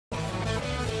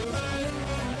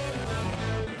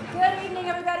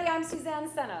everybody. I'm Suzanne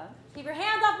Senna. Keep your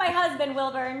hands off my husband,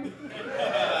 Wilburn.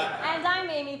 And I'm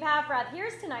Amy Paffrath.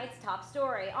 Here's tonight's top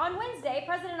story. On Wednesday,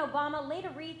 President Obama laid a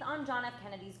wreath on John F.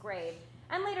 Kennedy's grave.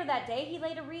 And later that day, he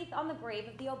laid a wreath on the grave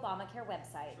of the Obamacare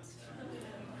website.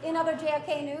 In other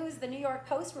JFK news, the New York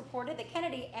Post reported that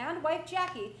Kennedy and wife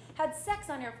Jackie had sex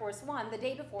on Air Force One the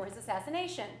day before his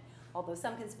assassination, although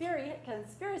some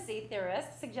conspiracy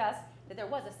theorists suggest that there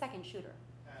was a second shooter.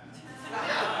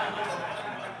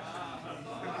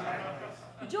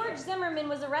 George Zimmerman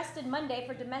was arrested Monday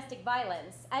for domestic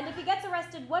violence, and if he gets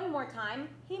arrested one more time,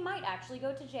 he might actually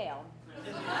go to jail.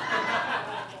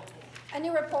 A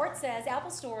new report says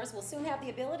Apple stores will soon have the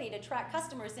ability to track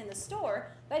customers in the store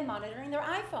by monitoring their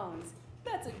iPhones.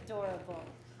 That's adorable,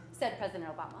 said President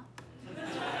Obama.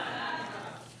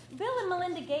 Bill and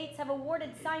Melinda Gates have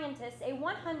awarded scientists a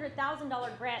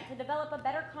 $100,000 grant to develop a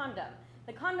better condom.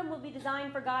 The condom will be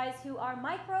designed for guys who are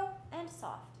micro and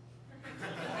soft.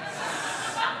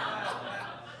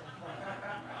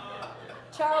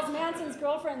 Charles Manson's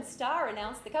girlfriend Star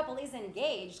announced the couple is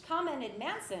engaged. Commented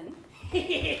Manson,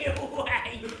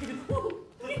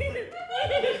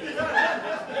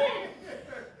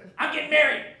 I'm getting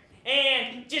married,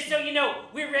 and just so you know,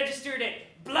 we're registered at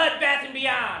Blood Bath and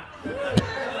Beyond.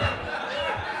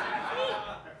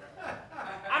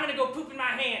 I'm gonna go poop in my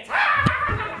hands.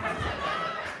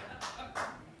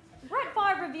 Brett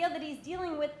Favre revealed that he's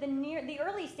dealing with the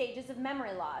early stages of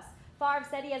memory loss. Favre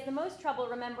said he has the most trouble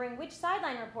remembering which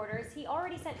sideline reporters he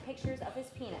already sent pictures of his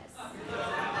penis.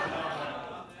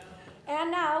 And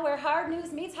now, where hard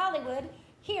news meets Hollywood,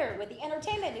 here with the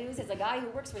entertainment news is a guy who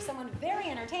works for someone very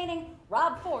entertaining,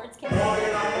 Rob Ford's campaign.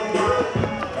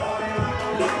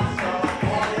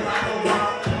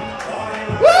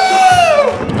 Woo!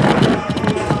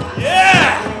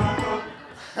 Yeah!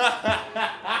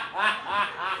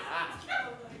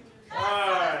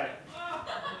 Alright.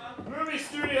 Movie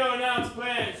studio announced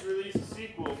plans to release a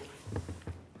sequel.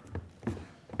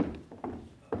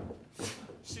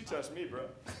 She touched me, bro.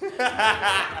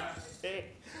 Hey.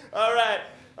 Alright.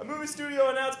 A movie studio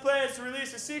announced plans to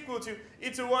release a sequel to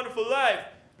It's a Wonderful Life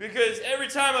because every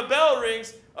time a bell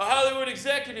rings, a Hollywood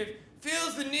executive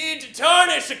feels the need to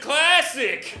tarnish a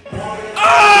classic.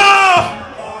 Oh!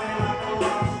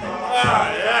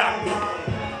 Ah, yeah.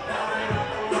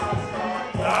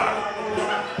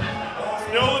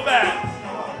 Snow the bat.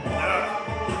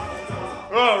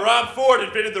 Oh, Rob Ford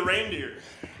invented the reindeer.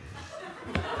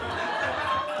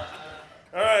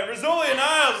 All right, Rizzoli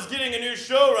Niles is getting a new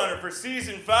showrunner for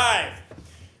season 5.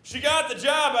 She got the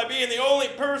job by being the only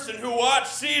person who watched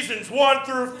seasons 1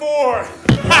 through 4.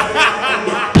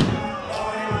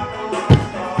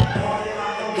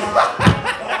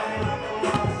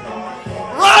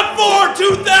 Rob Ford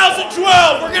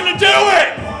 2012, we're gonna do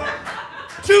it!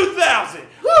 2000,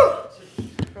 woo!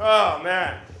 Oh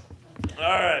man,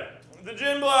 all right. The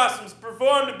Gin Blossoms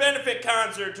performed a benefit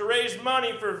concert to raise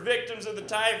money for victims of the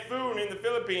typhoon in the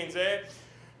Philippines, eh?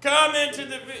 Commented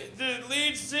the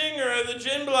lead singer of the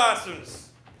Gin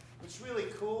Blossoms. What's really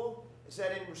cool is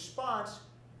that in response,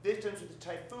 victims of the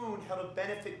typhoon held a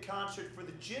benefit concert for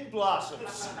the Gin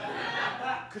Blossoms.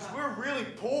 Because we're really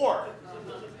poor.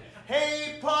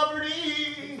 Hey,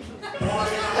 poverty! Wait on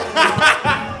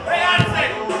a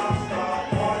second.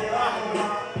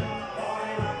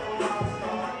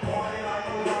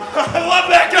 I love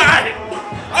that guy!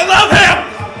 I love him!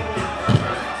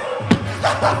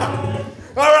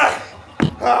 All right.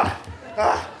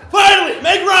 Finally,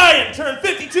 Meg Ryan turned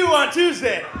 52 on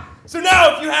Tuesday. So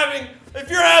now if you're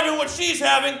having what she's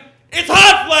having, it's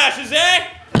hot flashes, eh?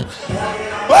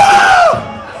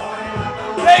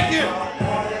 Woo! Thank you.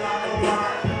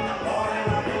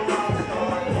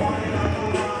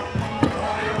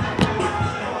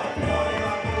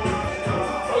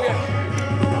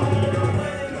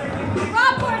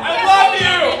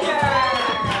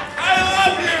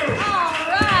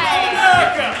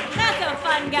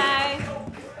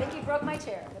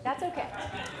 That's okay.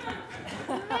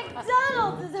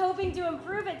 McDonald's is hoping to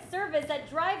improve its service at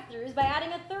drive-thrus by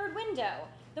adding a third window.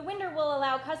 The window will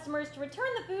allow customers to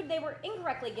return the food they were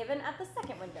incorrectly given at the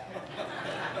second window.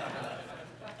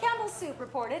 Campbell's Soup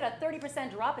reported a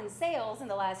 30% drop in sales in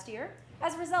the last year.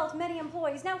 As a result, many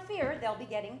employees now fear they'll be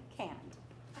getting canned.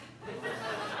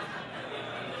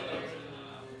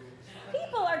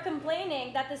 People are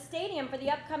complaining that the stadium for the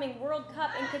upcoming World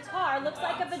Cup in Qatar looks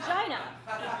like a vagina,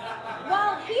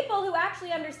 while people who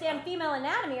actually understand female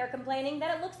anatomy are complaining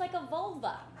that it looks like a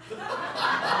vulva.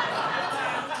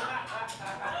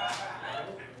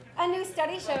 A new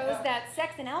study shows that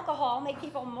sex and alcohol make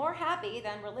people more happy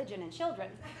than religion and children.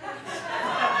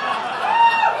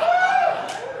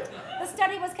 The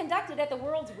study was conducted at the World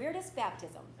weirdest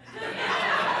baptism.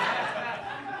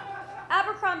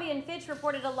 Abercrombie & Fitch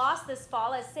reported a loss this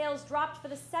fall as sales dropped for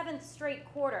the 7th straight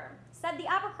quarter. Said the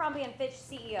Abercrombie & Fitch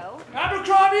CEO,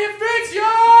 Abercrombie & Fitch,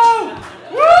 yo!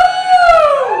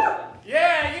 Woo!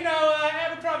 Yeah, you know,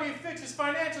 Abercrombie & Fitch's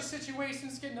financial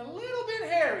situation's getting a little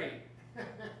bit hairy.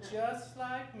 Just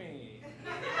like me.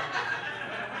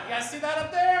 You guys see that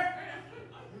up there?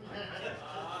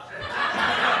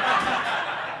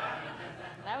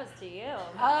 that was to you.